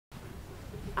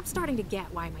I'm starting to get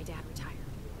why my dad retired.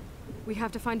 We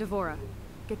have to find Devora.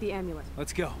 Get the amulet.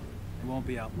 Let's go. We won't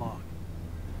be out long.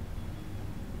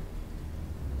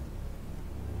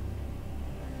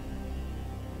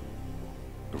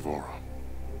 Devora.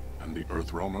 And the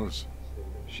Earthrealmers?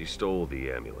 She stole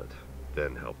the amulet,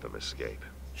 then helped them escape.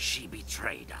 She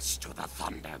betrayed us to the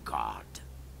Thunder God.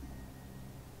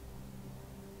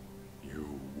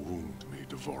 You wound me,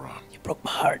 Devora. You broke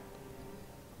my heart.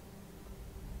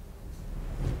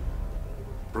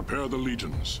 Prepare the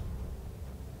legions.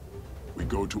 We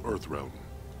go to Earthrealm.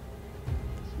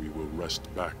 We will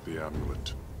wrest back the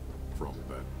amulet from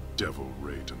that devil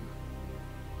Raiden.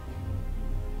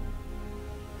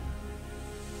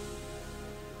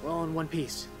 We're all in one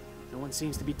piece. No one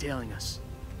seems to be tailing us.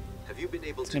 Have you been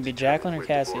able to gonna be determine Jacqueline or where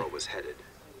Cassie? Devora was headed?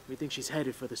 We think she's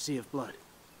headed for the Sea of Blood.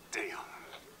 Damn.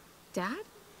 Dad?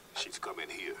 She's coming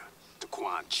here, to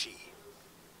Quan Chi.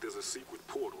 There's a secret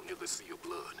portal near the Sea of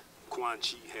Blood. Quan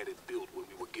Chi had it built when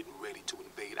we were getting ready to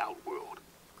invade Outworld.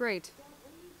 Great.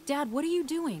 Dad, what are you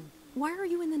doing? Why are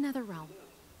you in the Netherrealm?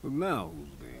 But now who's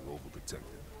being overprotective?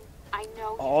 I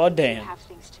know Oh, you damn. have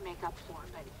things to make up for,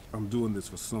 but I'm doing this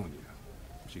for Sonya.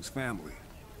 She's family.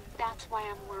 that's why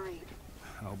I'm worried.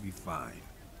 I'll be fine.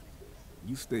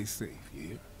 You stay safe, you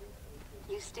hear?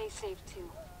 You stay safe too.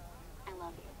 I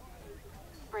love you.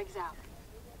 Briggs out.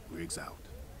 Riggs out.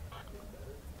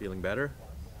 Feeling better?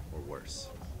 Or worse?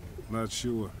 Not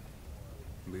sure.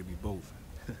 Maybe both.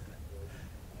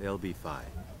 They'll be fine.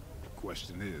 The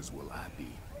question is, will I be?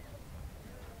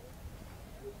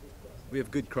 We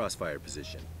have good crossfire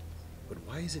position. But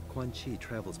why is it Quan Chi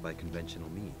travels by conventional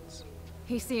means?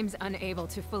 He seems unable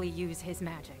to fully use his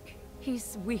magic.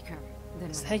 He's weaker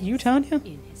than Is when that you, he's Tanya?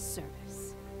 in his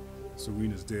service.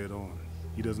 Serena's dead on.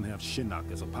 He doesn't have Shinnok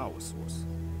as a power source.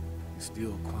 He's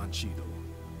still Quan Chi, though.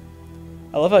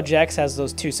 I love how Jax has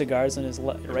those two cigars in his I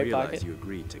right realize pocket. you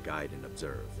agreed to guide and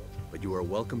observe, but you are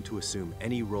welcome to assume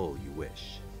any role you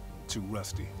wish. Too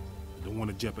rusty. Don't want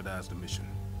to jeopardize the mission.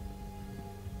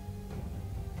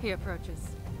 He approaches.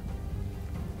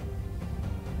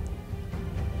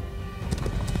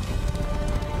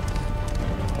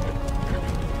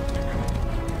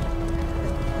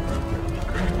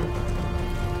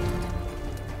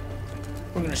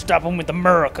 We're gonna stop him with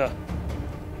America.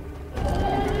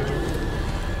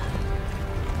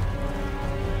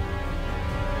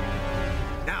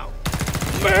 Now,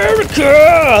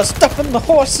 America! Stuffing the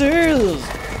horses!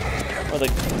 Or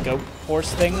the goat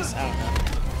horse things? I don't know.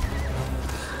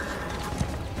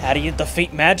 How do you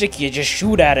defeat magic? You just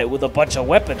shoot at it with a bunch of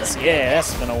weapons. Yeah,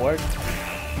 that's gonna work.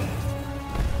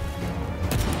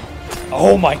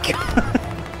 Oh my god.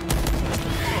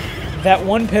 That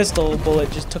one pistol bullet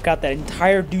just took out that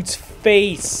entire dude's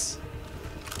face.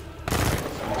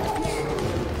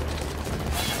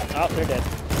 Oh, they're dead.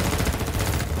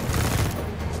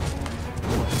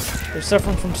 They're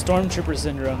suffering from stormtrooper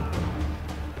syndrome.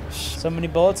 So many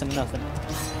bullets and nothing.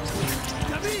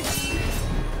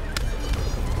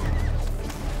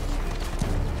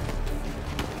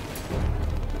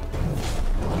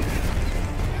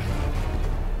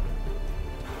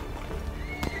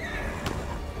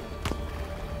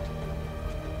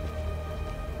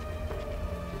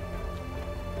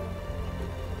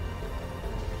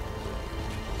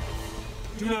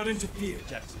 Do not interfere,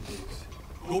 Jackson.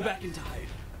 Go back into hiding.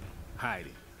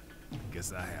 Hiding.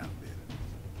 Guess I have been.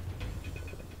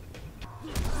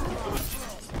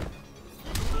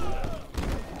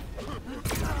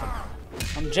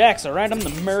 I'm Jax, alright? I'm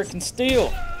the American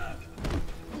Steel.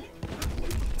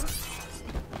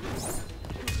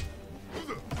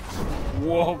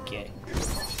 Whoa, okay.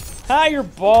 Hi, you're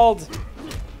bald.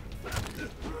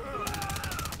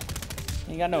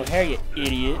 You got no hair, you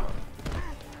idiot.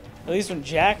 At least when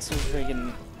Jax was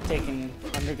freaking taken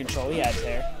under control, he had his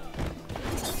hair.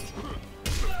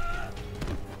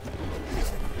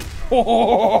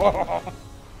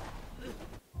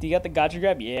 Do you got the gotcha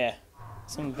grab? Yeah.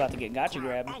 Someone's about to get gotcha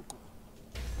grab.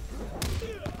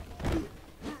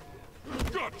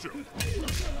 Gotcha.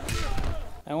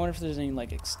 I wonder if there's any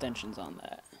like extensions on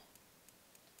that.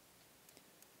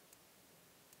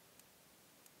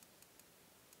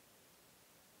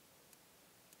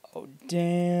 Oh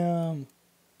damn.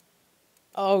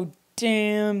 Oh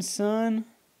damn, son.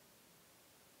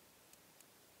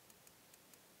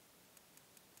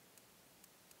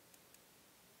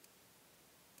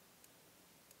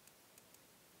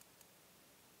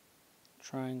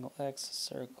 Triangle, X,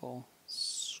 circle,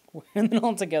 square, and then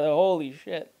all together. Holy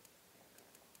shit.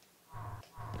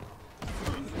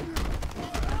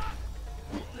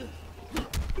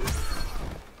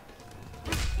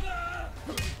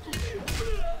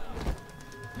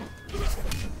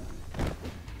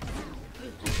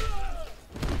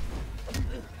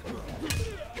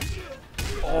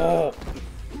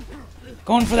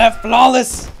 Going for that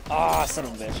flawless. Ah, oh, son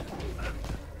of a bitch.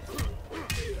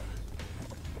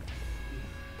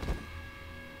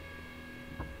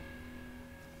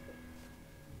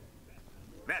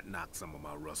 That knocked some of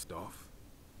my rust off.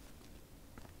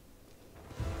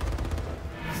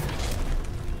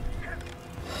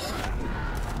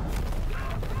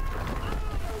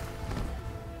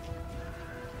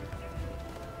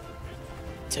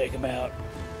 Take him out.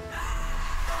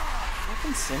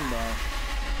 Fucking Sinbad.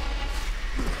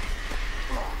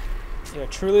 You're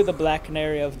truly the Black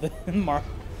Canary of the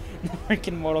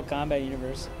freaking Mortal Kombat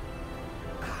universe.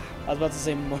 I was about to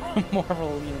say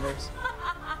Marvel universe.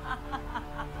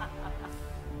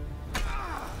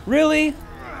 Really?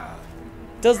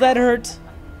 Does that hurt?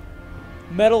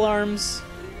 Metal arms.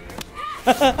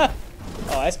 Oh,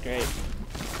 that's great.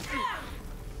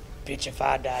 Bitch, if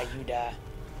I die, you die.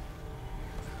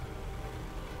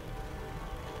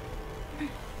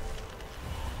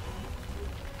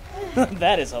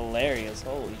 That is hilarious.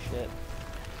 Holy shit.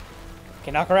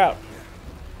 Okay, knock her out.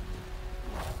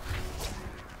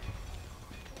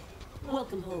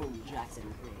 Welcome home, Jackson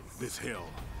Briggs. This hell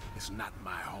is not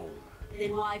my home.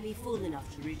 Then why be fool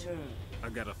enough to return? I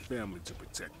got a family to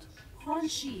protect. Quan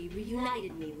Chi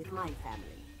reunited me with my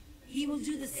family. He will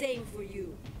do the same for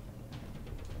you.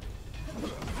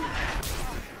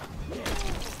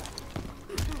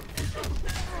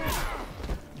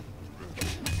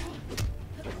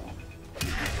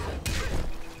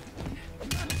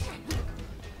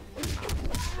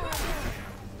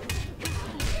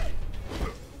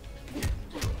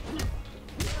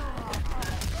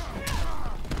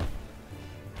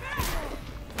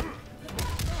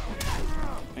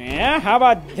 Yeah, how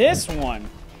about this one?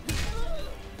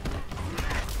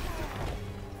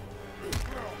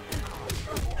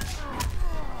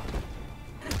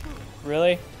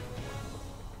 Really?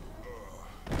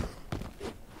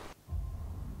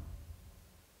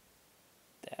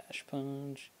 Dash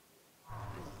punch.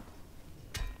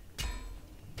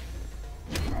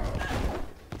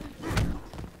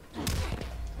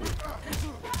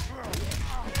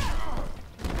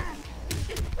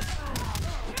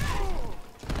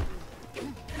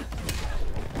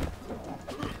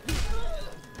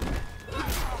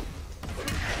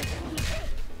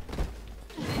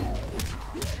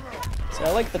 I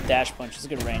like the dash punch, it's a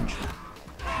good range.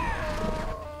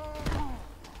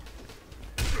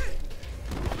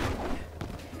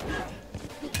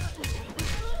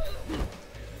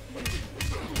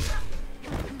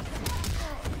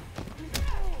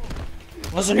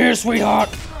 Listen here, sweetheart.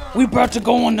 We about to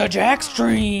go on the Jack's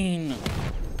train.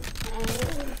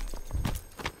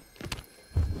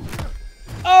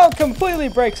 Oh, completely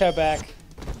breaks her back.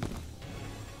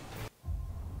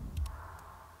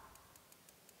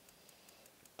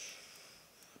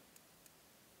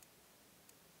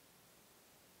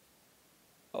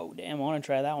 Oh, damn, I want to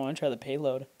try that one. I want to try the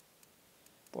payload.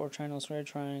 Board triangle, square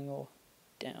triangle,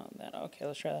 down that. Okay,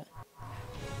 let's try that.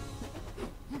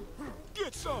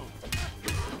 Get some.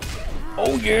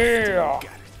 Oh, yeah.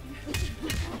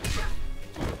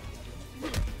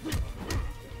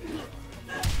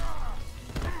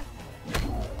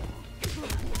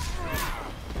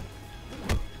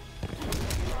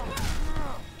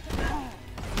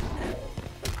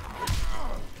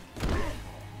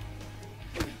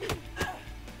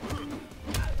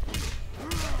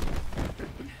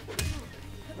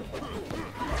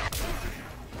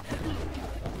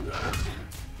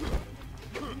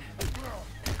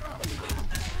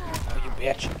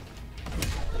 Bitch.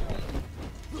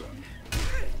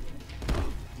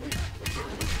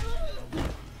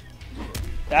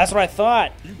 That's what I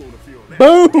thought.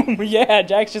 Boom! Yeah,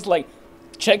 Jack's just like,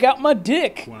 check out my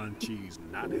dick. Quan Chi's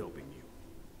not helping you.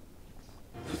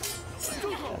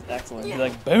 That's excellent. He's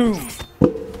like, boom.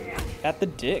 Got the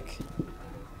dick.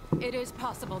 It is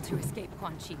possible to escape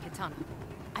Quan Chi, Katana.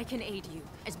 I can aid you,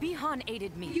 as Bihan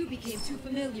aided me. You became too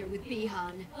familiar with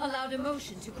Bihan, allowed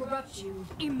emotion to corrupt you.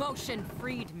 Emotion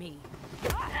freed me.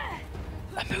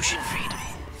 Emotion freed me.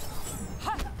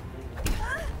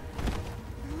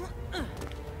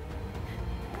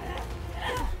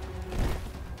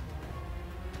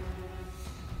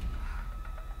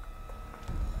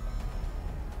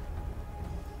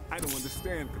 I don't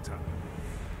understand, Katana.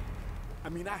 I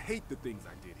mean, I hate the things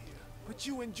I did here, but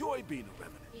you enjoy being a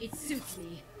revenant. It suits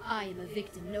me. I am a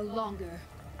victim no longer.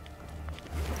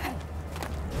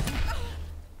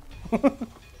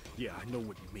 Yeah, I know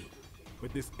what you mean,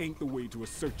 but this ain't the way to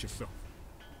assert yourself.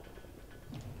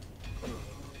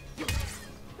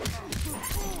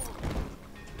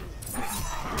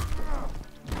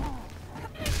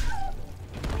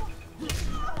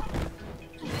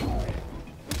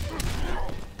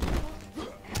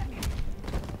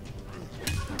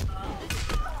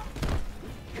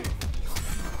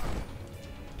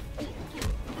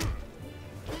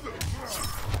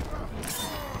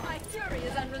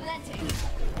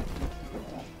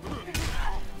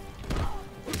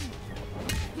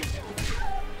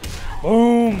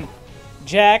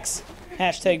 Jax.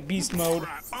 Hashtag beast mode.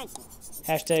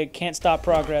 Hashtag can't stop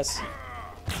progress.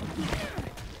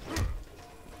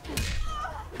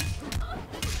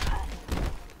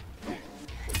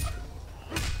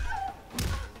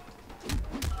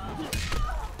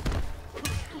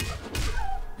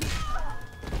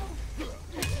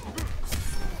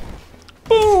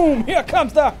 Boom! Here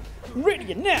comes the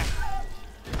radiant neck.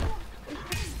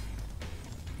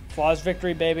 Flawless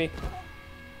victory, baby.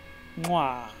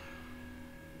 Mwah.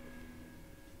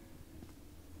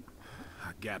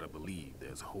 I gotta believe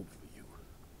there's hope for you.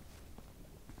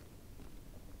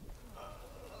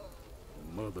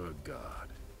 Mother of God.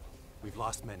 We've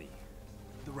lost many.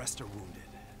 The rest are wounded.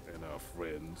 And our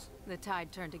friends. The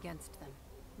tide turned against them.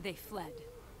 They fled.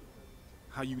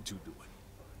 How you two doing?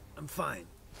 I'm fine.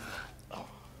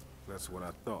 That's what I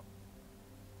thought.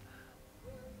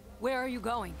 Where are you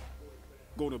going?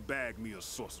 Gonna bag me a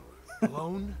sorcerer.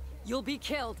 Alone? You'll be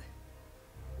killed.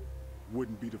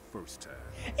 Wouldn't be the first time.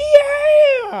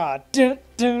 Yeah! Dun,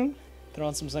 dun.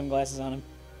 Throwing some sunglasses on him.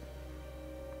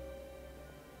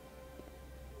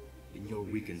 In your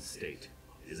weakened state,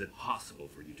 is it possible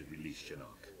for you to release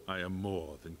Shinnok? I am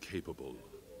more than capable.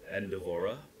 And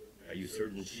Devora? Are you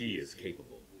certain she is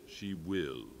capable? She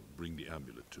will bring the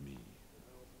amulet to me.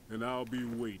 And I'll be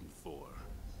waiting for her.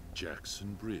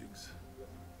 Jackson Briggs.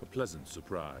 A pleasant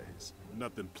surprise.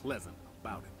 Nothing pleasant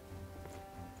about it.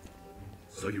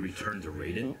 So you return to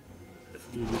Raiden? The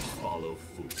foolish follow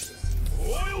foolishness.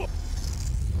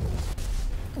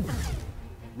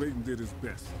 Raiden did his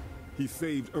best. He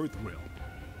saved Earthrealm.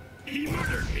 He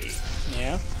murdered me!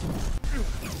 Yeah?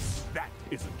 That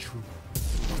isn't true.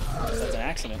 That's an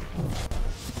accident.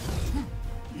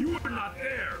 You were not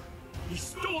there! He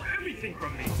stole everything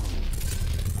from me!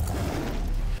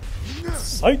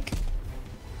 Psych!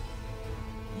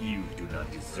 You do not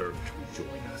deserve to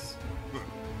join us.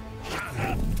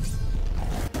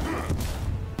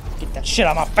 Get that shit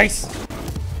out of my face!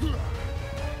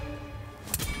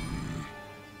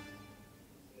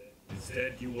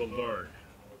 Instead, you will learn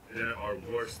there are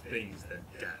worse things than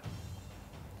death.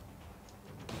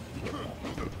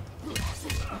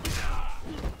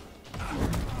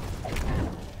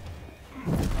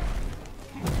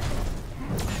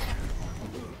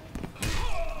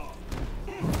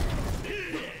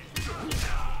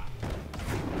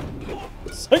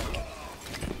 Psych!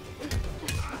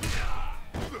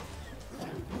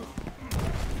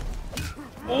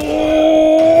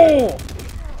 Oh!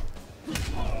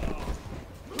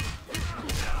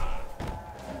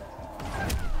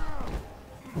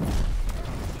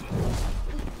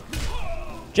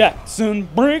 Jackson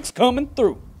Briggs coming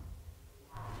through.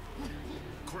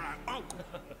 Cry uncle.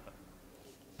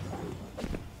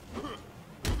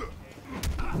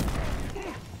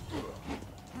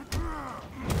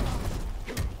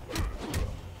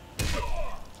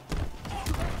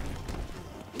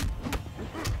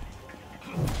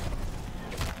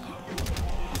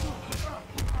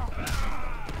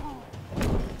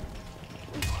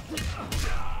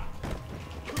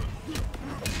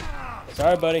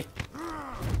 Sorry, buddy. Here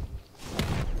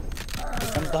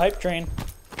comes the hype train.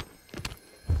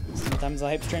 Sometimes the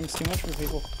hype train's too much for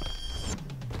people.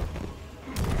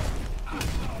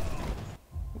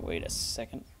 Wait a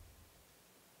second.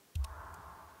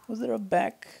 Was there a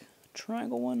back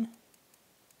triangle one?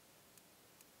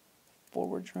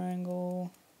 Forward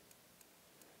triangle.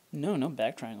 No, no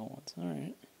back triangle ones.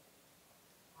 Alright.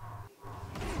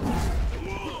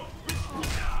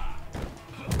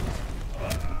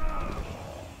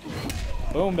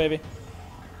 Boom, baby.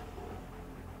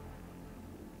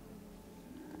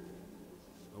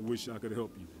 I wish I could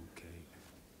help you, okay?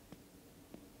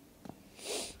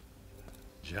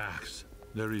 Jax,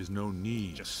 there is no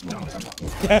need. Just stop.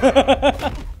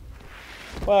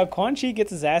 Wow, Quan Chi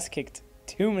gets his ass kicked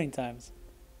too many times.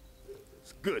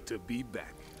 It's good to be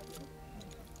back.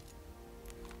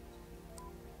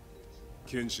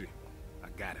 Kenshi, I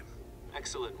got him.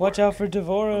 Excellent. Watch out for I'm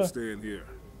Devora. staying here.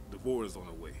 Devora's on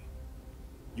the way.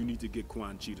 You need to get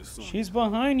Quan Chi to Sonya. She's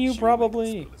behind you, She'll make him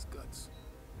probably. spill his guts.